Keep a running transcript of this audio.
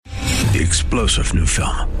The explosive new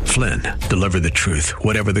film, Flynn, deliver the truth,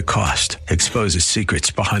 whatever the cost, exposes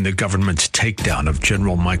secrets behind the government's takedown of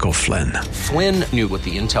General Michael Flynn. Flynn knew what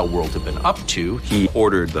the intel world had been up to. He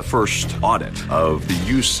ordered the first audit of the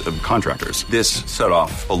use of contractors. This set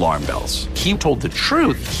off alarm bells. He told the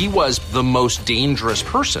truth. He was the most dangerous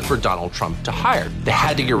person for Donald Trump to hire. They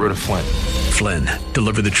had to get rid of Flynn. Flynn,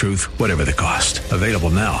 deliver the truth, whatever the cost. Available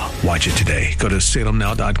now. Watch it today. Go to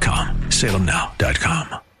salemnow.com.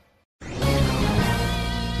 salemnow.com.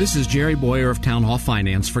 This is Jerry Bowyer of Town Hall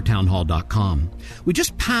Finance for townhall.com. We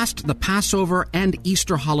just passed the Passover and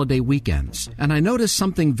Easter holiday weekends, and I noticed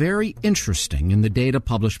something very interesting in the data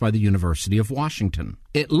published by the University of Washington.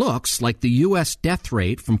 It looks like the U.S. death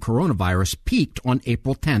rate from coronavirus peaked on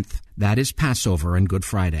April 10th. That is Passover and Good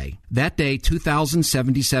Friday. That day,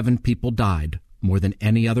 2,077 people died, more than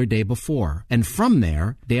any other day before. And from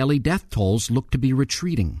there, daily death tolls look to be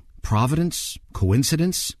retreating. Providence?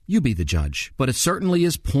 Coincidence? You be the judge. But it certainly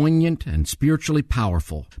is poignant and spiritually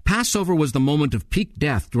powerful. Passover was the moment of peak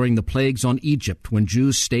death during the plagues on Egypt when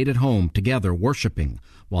Jews stayed at home together worshiping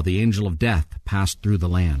while the angel of death passed through the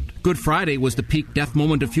land. Good Friday was the peak death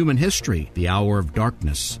moment of human history, the hour of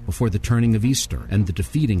darkness before the turning of Easter and the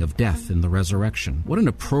defeating of death in the resurrection. What an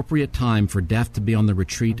appropriate time for death to be on the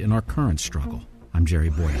retreat in our current struggle. I'm Jerry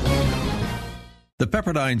Bowyer. The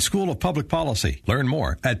Pepperdine School of Public Policy. Learn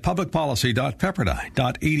more at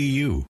publicpolicy.pepperdine.edu.